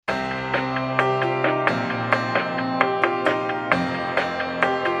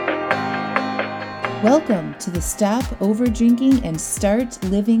Welcome to the Stop Overdrinking and Start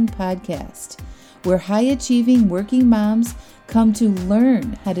Living podcast, where high-achieving working moms come to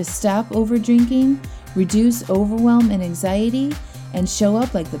learn how to stop overdrinking, reduce overwhelm and anxiety, and show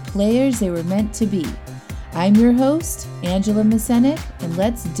up like the players they were meant to be. I'm your host, Angela Masenik, and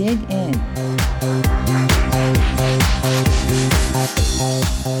let's dig in.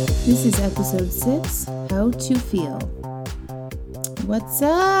 This is episode 6, How to Feel. What's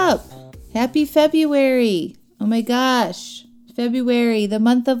up? Happy February. Oh my gosh. February, the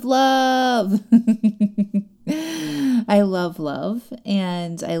month of love. I love love,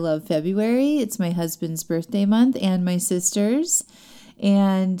 and I love February. It's my husband's birthday month and my sister's.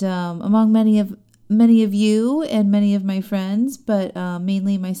 And among many of you and many of my friends, but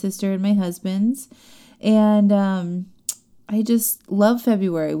mainly my sister and my husband's. And I just love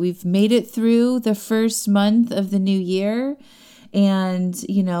February. We've made it through the first month of the new year. And,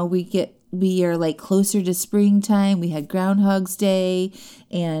 you know, we are like closer to springtime. We had Groundhog's Day,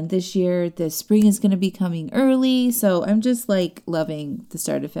 and this year the spring is going to be coming early. So I'm just like loving the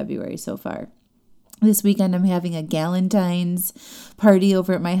start of February so far. This weekend I'm having a Galentine's party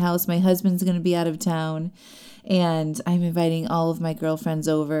over at my house. My husband's going to be out of town, and I'm inviting all of my girlfriends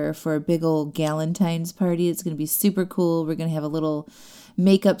over for a big old Galentine's party. It's going to be super cool. We're going to have a little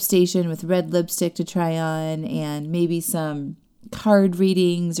makeup station with red lipstick to try on, and maybe some card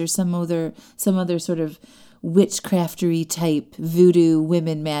readings or some other sort of witchcraftery type voodoo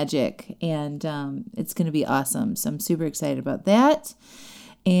women magic, and it's going to be awesome. So I'm super excited about that.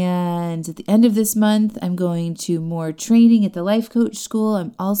 And at the end of this month, I'm going to more training at the Life Coach School.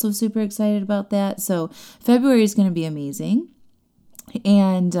 I'm also super excited about that. So February is going to be amazing.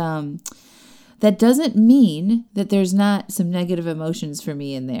 And that doesn't mean that there's not some negative emotions for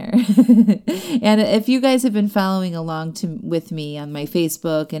me in there. And if you guys have been following along with me on my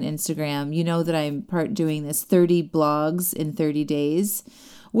Facebook and Instagram, you know that I'm doing this 30 blogs in 30 days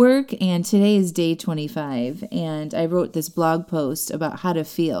work, and today is day 25, and I wrote this blog post about how to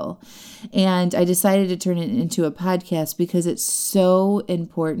feel, and I decided to turn it into a podcast because it's so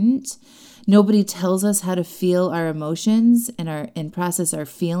important. Nobody tells us how to feel our emotions and process our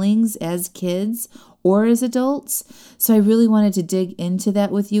feelings as kids or as adults. So I really wanted to dig into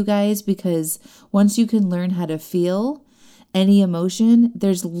that with you guys, because once you can learn how to feel any emotion,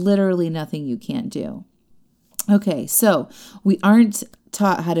 there's literally nothing you can't do. Okay, so we aren't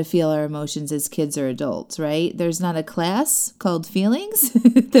taught how to feel our emotions as kids or adults, right? There's not a class called feelings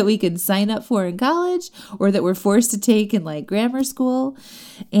that we can sign up for in college or that we're forced to take in like grammar school.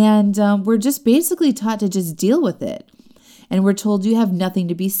 And we're just basically taught to just deal with it. And we're told you have nothing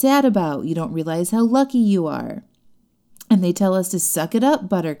to be sad about. You don't realize how lucky you are. And they tell us to suck it up,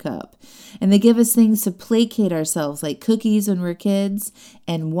 buttercup. And they give us things to placate ourselves, like cookies when we're kids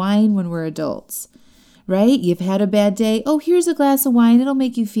and wine when we're adults. Right? You've had a bad day. Oh, here's a glass of wine. It'll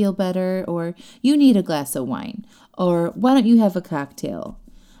make you feel better. Or you need a glass of wine. Or why don't you have a cocktail?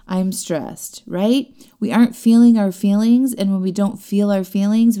 I'm stressed, right? We aren't feeling our feelings. And when we don't feel our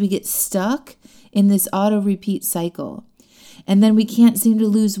feelings, we get stuck in this auto-repeat cycle. And then we can't seem to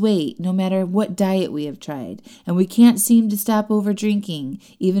lose weight no matter what diet we have tried. And we can't seem to stop over drinking,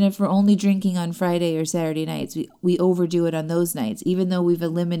 even if we're only drinking on Friday or Saturday nights. We overdo it on those nights, even though we've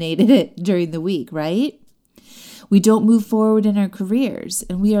eliminated it during the week, right? We don't move forward in our careers,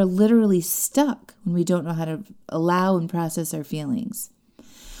 and we are literally stuck when we don't know how to allow and process our feelings.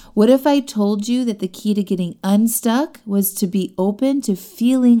 What if I told you that the key to getting unstuck was to be open to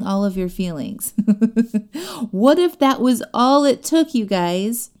feeling all of your feelings? What if that was all it took, you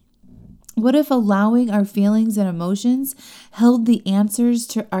guys? What if allowing our feelings and emotions held the answers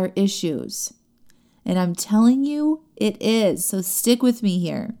to our issues? And I'm telling you, it is. So stick with me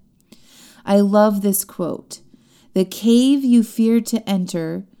here. I love this quote. The cave you fear to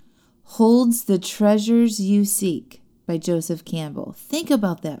enter holds the treasures you seek, by Joseph Campbell. Think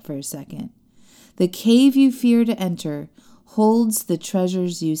about that for a second. The cave you fear to enter holds the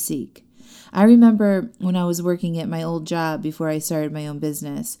treasures you seek. I remember when I was working at my old job before I started my own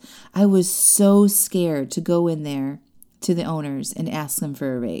business, I was so scared to go in there to the owners and ask them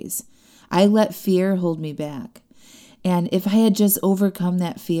for a raise. I let fear hold me back. And if I had just overcome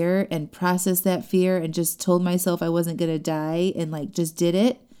that fear and processed that fear and just told myself I wasn't going to die and like just did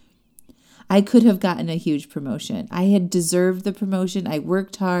it, I could have gotten a huge promotion. I had deserved the promotion. I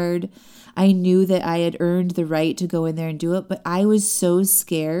worked hard. I knew that I had earned the right to go in there and do it, but I was so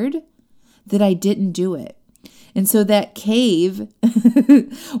scared that I didn't do it. And so that cave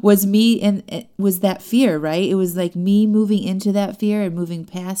was me, and it was that fear, right? It was like me moving into that fear and moving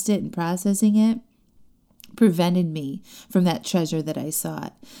past it and processing it. prevented me from that treasure that I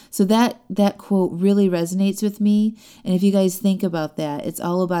sought. So that quote really resonates with me. And if you guys think about that, it's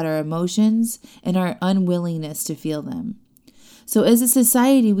all about our emotions and our unwillingness to feel them. So as a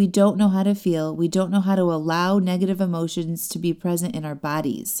society, we don't know how to feel. We don't know how to allow negative emotions to be present in our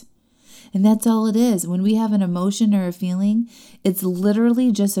bodies. And that's all it is. When we have an emotion or a feeling, it's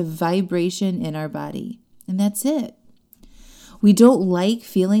literally just a vibration in our body. And that's it. We don't like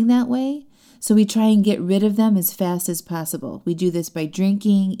feeling that way, so we try and get rid of them as fast as possible. We do this by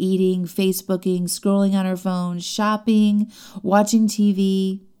drinking, eating, Facebooking, scrolling on our phones, shopping, watching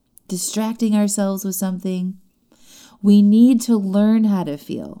TV, distracting ourselves with something. We need to learn how to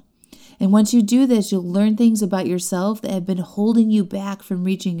feel. And once you do this, you'll learn things about yourself that have been holding you back from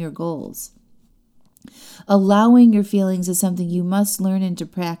reaching your goals. Allowing your feelings is something you must learn and to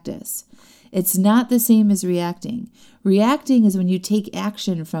practice. It's not the same as reacting. Reacting is when you take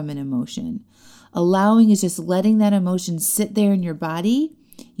action from an emotion. Allowing is just letting that emotion sit there in your body.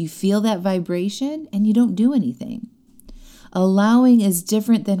 You feel that vibration and you don't do anything. Allowing is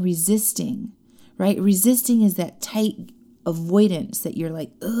different than resisting, right? Resisting is that tight avoidance that you're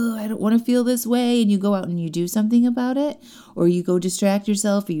like, oh, I don't want to feel this way. And you go out and you do something about it, or you go distract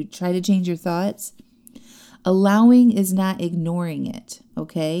yourself, or you try to change your thoughts. Allowing is not ignoring it,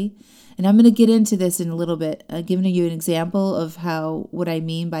 okay? And I'm going to get into this in a little bit, giving you an example of what I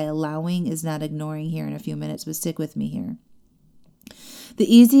mean by allowing is not ignoring here in a few minutes, but stick with me here.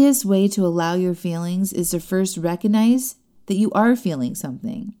 The easiest way to allow your feelings is to first recognize that you are feeling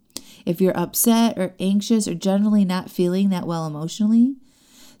something. If you're upset or anxious or generally not feeling that well emotionally,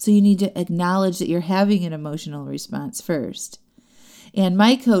 so you need to acknowledge that you're having an emotional response first. And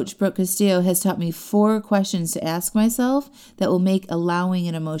my coach, Brooke Castillo, has taught me 4 questions to ask myself that will make allowing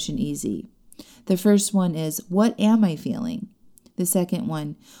an emotion easy. The first one is, what am I feeling? The second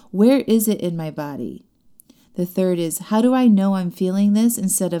one, where is it in my body? The third is, how do I know I'm feeling this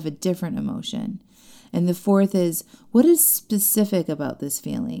instead of a different emotion? And the fourth is, what is specific about this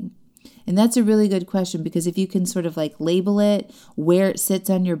feeling? And that's a really good question, because if you can sort of like label it, where it sits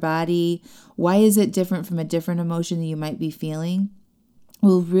on your body, why is it different from a different emotion that you might be feeling,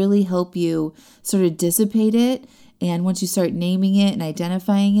 will really help you sort of dissipate it. And once you start naming it and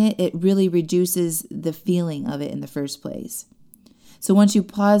identifying it, it really reduces the feeling of it in the first place. So once you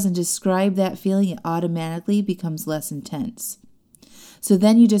pause and describe that feeling, it automatically becomes less intense. So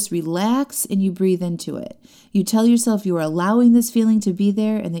then you just relax and you breathe into it. You tell yourself you are allowing this feeling to be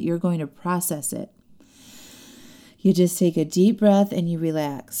there and that you're going to process it. You just take a deep breath and you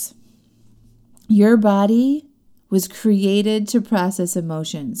relax. Your body was created to process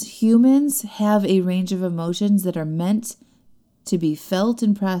emotions. Humans have a range of emotions that are meant to be felt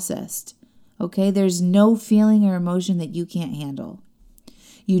and processed. Okay, there's no feeling or emotion that you can't handle.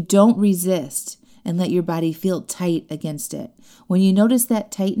 You don't resist and let your body feel tight against it. When you notice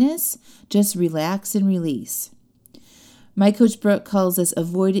that tightness, just relax and release. My coach Brooke calls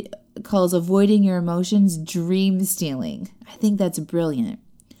avoiding your emotions dream stealing. I think that's brilliant,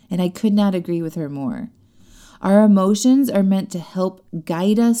 and I could not agree with her more. Our emotions are meant to help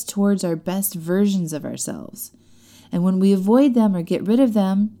guide us towards our best versions of ourselves. And when we avoid them or get rid of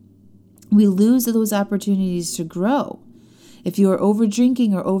them, we lose those opportunities to grow. If you are over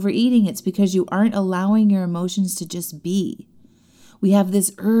drinking or overeating, it's because you aren't allowing your emotions to just be. We have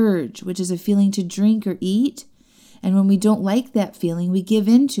this urge, which is a feeling to drink or eat. And when we don't like that feeling, we give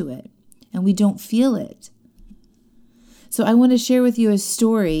into it and we don't feel it. So I want to share with you a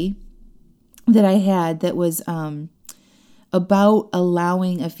story that I had that was about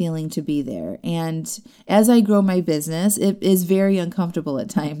allowing a feeling to be there. And as I grow my business, it is very uncomfortable at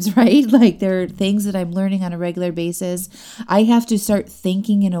times, right? Like there are things that I'm learning on a regular basis. I have to start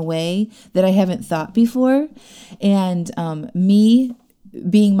thinking in a way that I haven't thought before. And me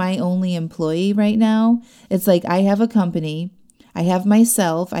being my only employee right now, it's like I have a company, I have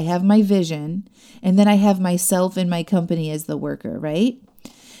myself, I have my vision, and then I have myself and my company as the worker, right?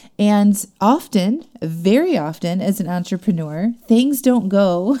 And often, very often as an entrepreneur, things don't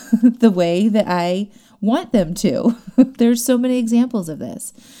go the way that I want them to. There's so many examples of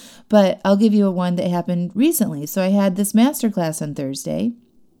this, but I'll give you one that happened recently. So I had this masterclass on Thursday,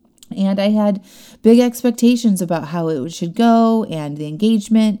 and I had big expectations about how it should go and the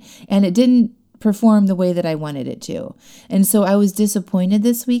engagement, and it didn't perform the way that I wanted it to. And so I was disappointed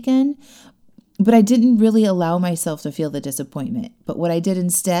this weekend. But I didn't really allow myself to feel the disappointment. But what I did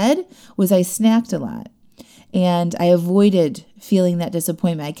instead was I snacked a lot. And I avoided feeling that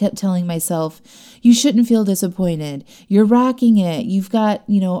disappointment. I kept telling myself, you shouldn't feel disappointed. You're rocking it. You've got,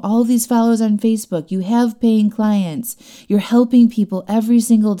 all these followers on Facebook. You have paying clients. You're helping people every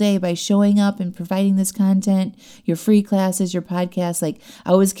single day by showing up and providing this content, your free classes, your podcasts. Like,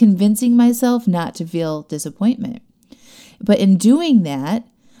 I was convincing myself not to feel disappointment. But in doing that,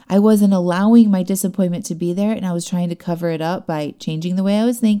 I wasn't allowing my disappointment to be there, and I was trying to cover it up by changing the way I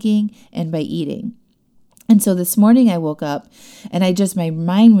was thinking and by eating. And so this morning I woke up and my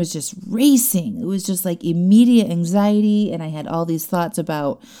mind was just racing. It was just like immediate anxiety. And I had all these thoughts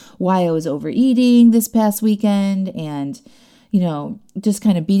about why I was overeating this past weekend and, just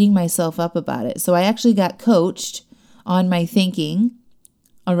kind of beating myself up about it. So I actually got coached on my thinking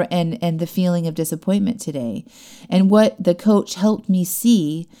and the feeling of disappointment today. And what the coach helped me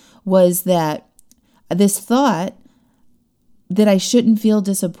see was that this thought that I shouldn't feel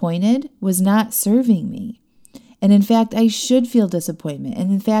disappointed was not serving me. And in fact, I should feel disappointment.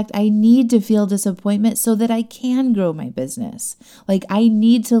 And in fact, I need to feel disappointment so that I can grow my business. Like, I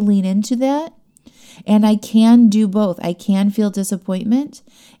need to lean into that. And I can do both. I can feel disappointment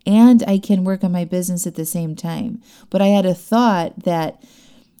and I can work on my business at the same time. But I had a thought that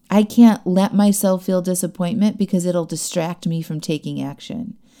I can't let myself feel disappointment because it'll distract me from taking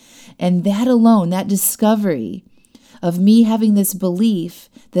action. And that alone, that discovery of me having this belief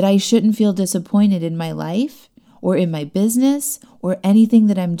that I shouldn't feel disappointed in my life or in my business or anything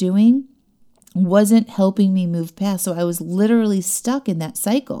that I'm doing wasn't helping me move past. So I was literally stuck in that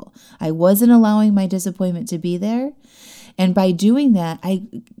cycle. I wasn't allowing my disappointment to be there. And by doing that, I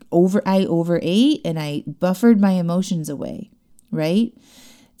overate and I buffered my emotions away, right?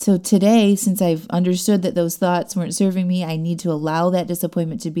 So today, since I've understood that those thoughts weren't serving me, I need to allow that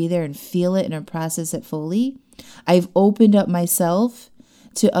disappointment to be there and feel it and process it fully. I've opened up myself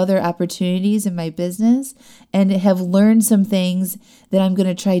to other opportunities in my business and have learned some things that I'm going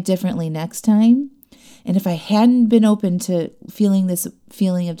to try differently next time. And if I hadn't been open to feeling this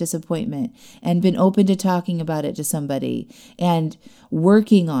feeling of disappointment and been open to talking about it to somebody and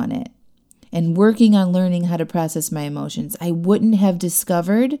working on it and working on learning how to process my emotions, I wouldn't have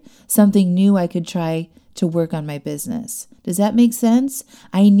discovered something new I could try to work on my business. Does that make sense?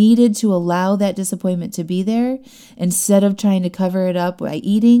 I needed to allow that disappointment to be there instead of trying to cover it up by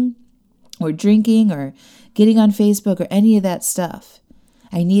eating or drinking or getting on Facebook or any of that stuff.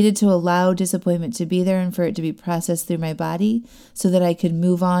 I needed to allow disappointment to be there and for it to be processed through my body so that I could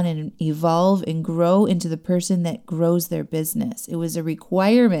move on and evolve and grow into the person that grows their business. It was a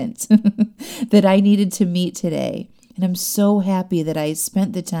requirement that I needed to meet today. And I'm so happy that I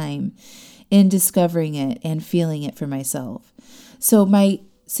spent the time in discovering it and feeling it for myself. So my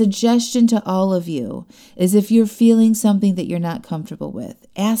suggestion to all of you is if you're feeling something that you're not comfortable with,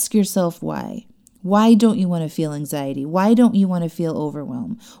 ask yourself why. Why don't you want to feel anxiety? Why don't you want to feel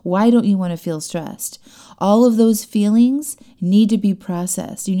overwhelmed? Why don't you want to feel stressed? All of those feelings need to be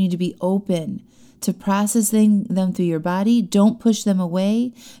processed. You need to be open to processing them through your body. Don't push them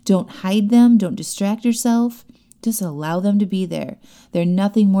away. Don't hide them. Don't distract yourself. Just allow them to be there. They're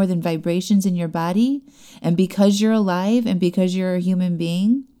nothing more than vibrations in your body. And because you're alive and because you're a human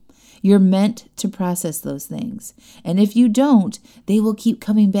being, you're meant to process those things. And if you don't, they will keep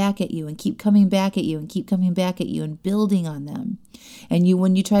coming back at you and keep coming back at you and keep coming back at you and building on them. And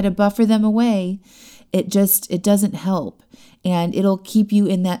when you try to buffer them away, it doesn't help. And it'll keep you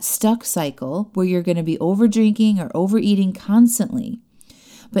in that stuck cycle where you're going to be over drinking or overeating constantly.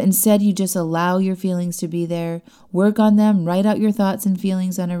 But instead, you just allow your feelings to be there, work on them, write out your thoughts and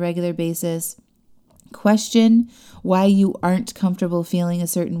feelings on a regular basis, question why you aren't comfortable feeling a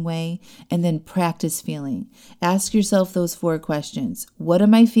certain way, and then practice feeling. Ask yourself those 4 questions. What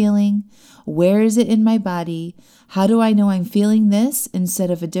am I feeling? Where is it in my body? How do I know I'm feeling this instead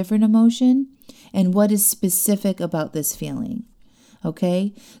of a different emotion? And what is specific about this feeling?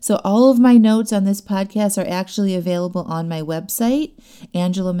 Okay, so all of my notes on this podcast are actually available on my website,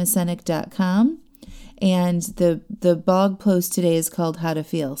 AngelaMacenik.com. And the blog post today is called How to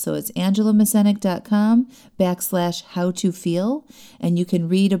Feel. So it's AngelaMacenik.com/how to feel. And you can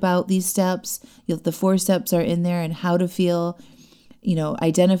read about these steps. The 4 steps are in there and how to feel,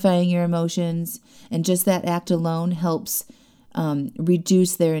 identifying your emotions. And just that act alone helps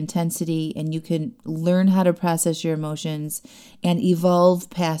reduce their intensity, and you can learn how to process your emotions and evolve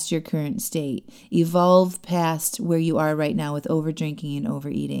past your current state, evolve past where you are right now with overdrinking and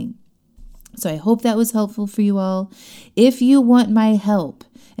overeating. So I hope that was helpful for you all. If you want my help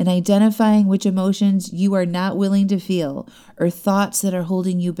in identifying which emotions you are not willing to feel or thoughts that are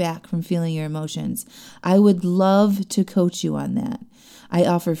holding you back from feeling your emotions, I would love to coach you on that. I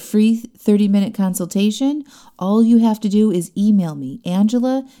offer free 30-minute consultation. All you have to do is email me,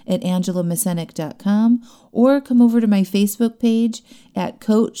 Angela@AngelaMasenik.com, or come over to my Facebook page at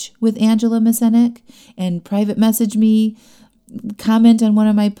Coach with Angela Masenik and private message me, comment on one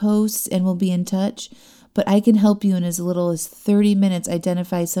of my posts, and we'll be in touch. But I can help you in as little as 30 minutes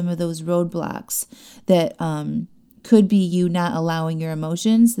identify some of those roadblocks that could be you not allowing your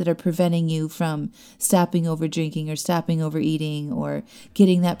emotions that are preventing you from stopping over drinking or stopping over eating or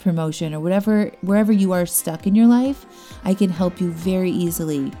getting that promotion or whatever, wherever you are stuck in your life. I can help you very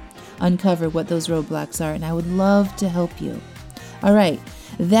easily uncover what those roadblocks are, and I would love to help you. All right,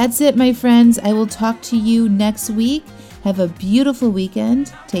 that's it, my friends. I will talk to you next week. Have a beautiful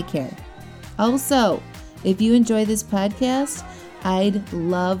weekend. Take care. Also, if you enjoy this podcast, I'd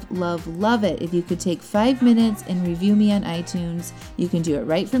love it if you could take 5 minutes and review me on iTunes. You can do it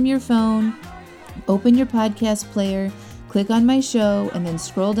right from your phone. Open your podcast player, click on my show, and then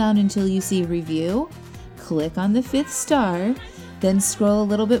scroll down until you see review. Click on the 5th star, then scroll a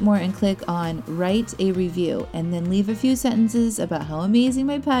little bit more and click on write a review, and then leave a few sentences about how amazing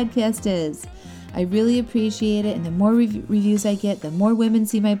my podcast is. I really appreciate it, and the more reviews I get, the more women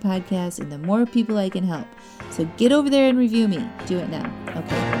see my podcast, and the more people I can help. So get over there and review me. Do it now.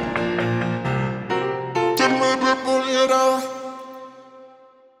 Okay.